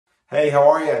Hey, how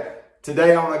are you?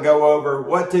 Today I want to go over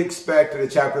what to expect at a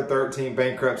Chapter 13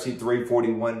 Bankruptcy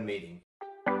 341 meeting.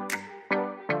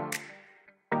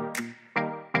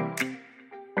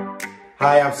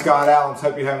 Hi, I'm Scott Allums.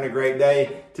 Hope you're having a great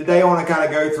day. Today I want to kind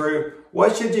of go through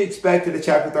what should you expect at a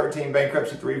Chapter 13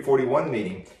 Bankruptcy 341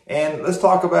 meeting. And let's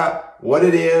talk about what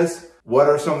it is, what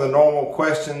are some of the normal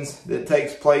questions that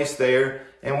takes place there,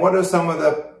 and what are some of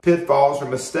the pitfalls or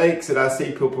mistakes that I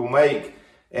see people make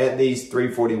at these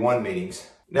 341 meetings.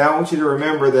 Now I want you to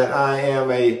remember that I am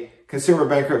a consumer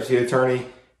bankruptcy attorney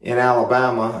in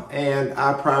Alabama, and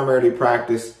I primarily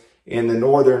practice in the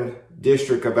Northern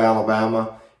District of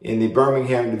Alabama in the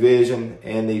Birmingham division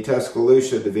and the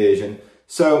Tuscaloosa division.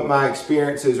 So my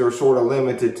experiences are sort of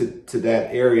limited to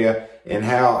that area and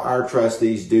how our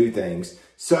trustees do things.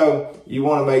 So you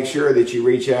want to make sure that you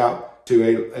reach out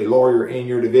to a lawyer in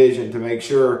your division to make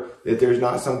sure that there's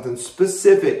not something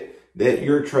specific that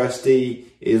your trustee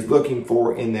is looking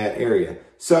for in that area.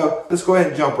 So let's go ahead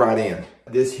and jump right in.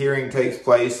 This hearing takes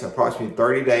place approximately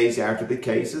 30 days after the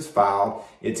case is filed.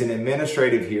 It's an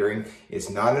administrative hearing. It's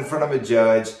not in front of a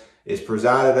judge. It's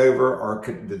presided over, or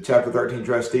the Chapter 13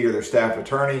 trustee or their staff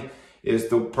attorney is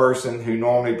the person who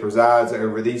normally presides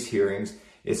over these hearings.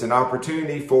 It's an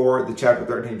opportunity for the Chapter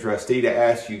 13 trustee to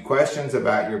ask you questions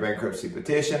about your bankruptcy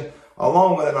petition,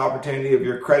 along with an opportunity of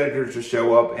your creditors to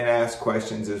show up and ask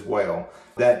questions as well.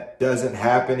 That doesn't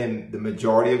happen in the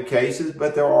majority of cases,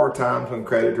 but there are times when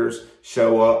creditors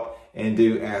show up and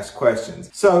do ask questions.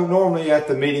 So normally at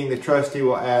the meeting, the trustee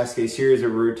will ask a series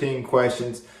of routine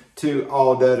questions to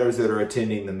all debtors that are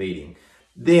attending the meeting.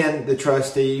 Then the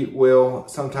trustee will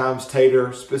sometimes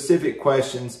tailor specific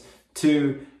questions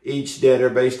to each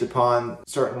debtor based upon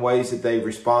certain ways that they've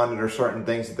responded or certain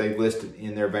things that they've listed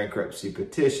in their bankruptcy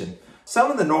petition.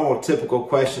 Some of the normal typical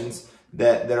questions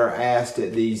that are asked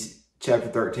at these Chapter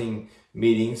 13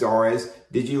 meetings are as,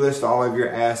 did you list all of your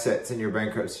assets in your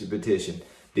bankruptcy petition?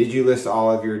 Did you list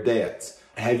all of your debts?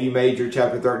 Have you made your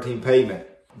Chapter 13 payment?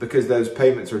 Because those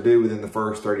payments are due within the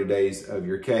first 30 days of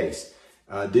your case.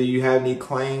 Do you have any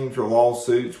claims or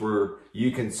lawsuits where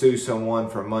you can sue someone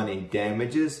for money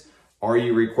damages? Are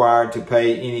you required to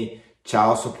pay any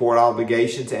child support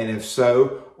obligations? And if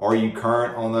so, are you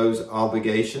current on those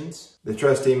obligations? The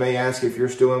trustee may ask if you're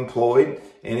still employed.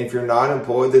 And if you're not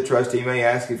employed, the trustee may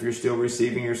ask if you're still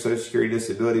receiving your Social Security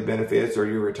disability benefits or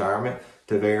your retirement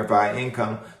to verify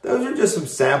income. Those are just some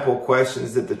sample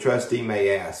questions that the trustee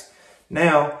may ask.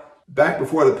 Now, back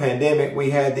before the pandemic,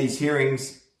 we had these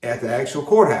hearings at the actual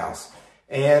courthouse.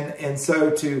 And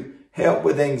so to help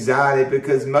with anxiety,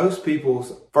 because most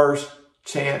people's first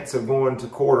chance of going to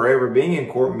court or ever being in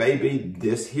court may be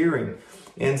this hearing.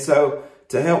 And so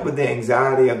to help with the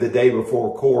anxiety of the day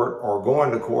before court or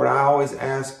going to court, I always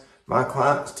ask my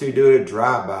clients to do a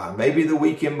drive-by. Maybe the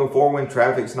weekend before when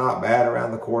traffic's not bad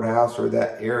around the courthouse or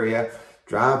that area.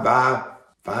 Drive by,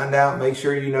 find out, make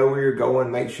sure you know where you're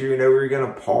going, make sure you know where you're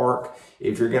going to park.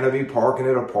 If you're going to be parking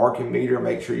at a parking meter,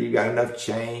 make sure you got enough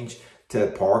change to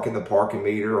park in the parking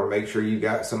meter, or make sure you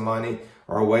got some money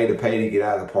or a way to pay to get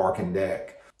out of the parking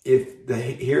deck. If the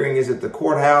hearing is at the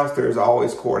courthouse, there's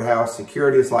always courthouse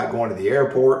security. It's like going to the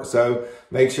airport. So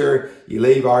make sure you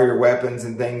leave all your weapons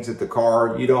and things at the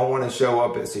car. You don't want to show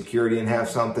up at security and have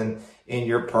something in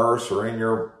your purse or in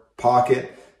your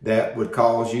pocket that would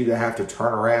cause you to have to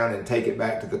turn around and take it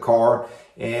back to the car.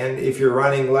 And if you're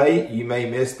running late, you may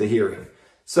miss the hearing.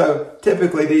 So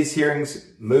typically these hearings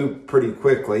move pretty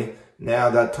quickly.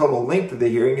 Now, the total length of the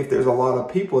hearing, if there's a lot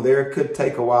of people there, it could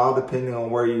take a while depending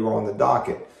on where you are on the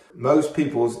docket. Most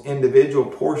people's individual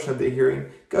portion of the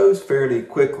hearing goes fairly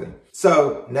quickly.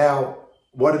 So now,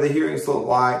 what do the hearings look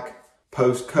like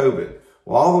post-COVID?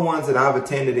 Well, all the ones that I've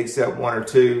attended except one or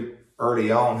two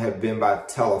early on have been by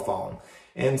telephone.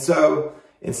 And so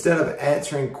instead of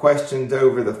answering questions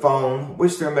over the phone,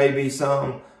 which there may be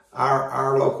some,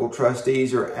 our local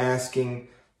trustees are asking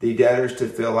the debtors to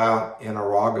fill out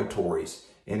interrogatories.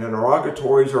 And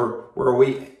interrogatories are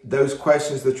where those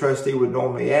questions the trustee would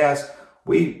normally ask,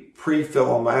 we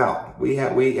pre-fill them out. We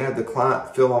have the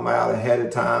client fill them out ahead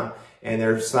of time, and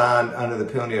they're signed under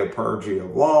the penalty of perjury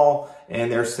of law,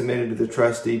 and they're submitted to the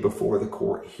trustee before the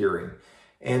court hearing.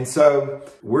 And so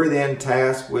we're then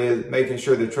tasked with making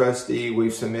sure the trustee,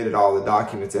 we've submitted all the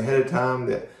documents ahead of time,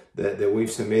 that we've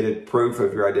submitted proof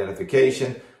of your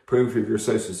identification, proof of your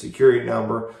Social Security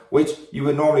number, which you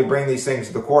would normally bring these things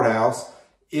to the courthouse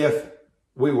if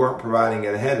we weren't providing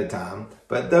it ahead of time.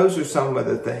 But those are some of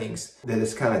the things that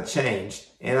has kind of changed.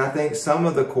 And I think some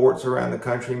of the courts around the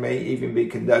country may even be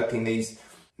conducting these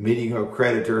Meeting of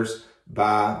Creditors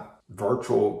by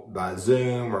virtual, by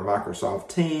Zoom or Microsoft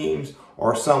Teams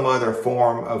or some other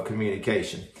form of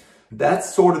communication.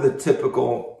 That's sort of the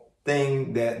typical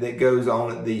thing that goes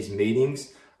on at these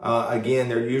meetings. Again,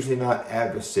 they're usually not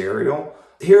adversarial.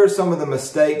 Here are some of the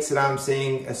mistakes that I'm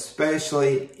seeing,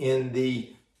 especially in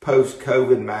the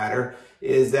post-COVID matter,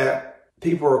 is that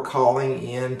people are calling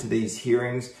in to these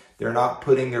hearings. They're not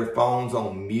putting their phones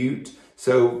on mute.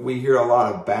 So we hear a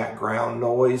lot of background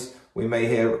noise. We may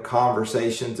have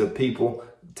conversations of people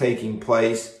taking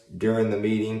place during the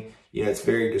meeting. You know, it's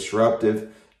very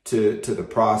disruptive to the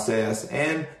process.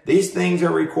 And these things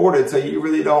are recorded, so you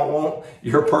really don't want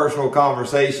your personal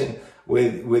conversation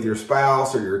with your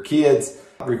spouse or your kids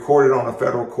recorded on a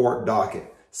federal court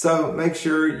docket. So make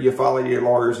sure you follow your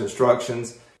lawyer's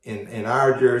instructions. In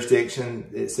our jurisdiction,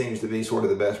 it seems to be sort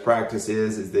of the best practice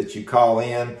is that you call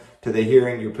in to the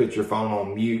hearing, you put your phone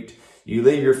on mute. You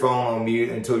leave your phone on mute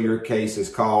until your case is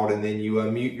called, and then you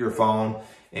unmute your phone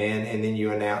and then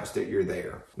you announce that you're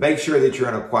there. Make sure that you're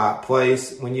in a quiet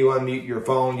place. When you unmute your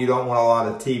phone, you don't want a lot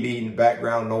of TV and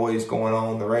background noise going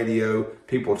on the radio,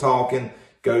 people talking.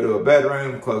 Go to a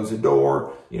bedroom, close the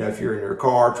door. You know, if you're in your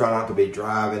car, try not to be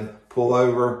driving, pull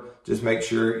over. Just make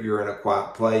sure you're in a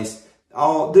quiet place.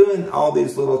 Doing all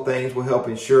these little things will help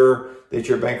ensure that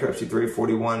your Bankruptcy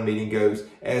 341 meeting goes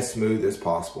as smooth as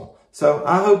possible. So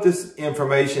I hope this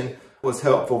information was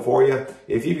helpful for you.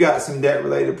 If you've got some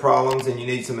debt-related problems and you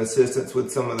need some assistance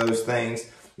with some of those things,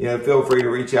 you know, feel free to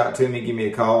reach out to me, give me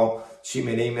a call, shoot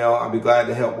me an email. I'll be glad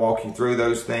to help walk you through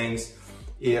those things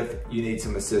if you need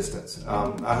some assistance.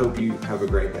 I hope you have a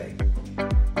great day.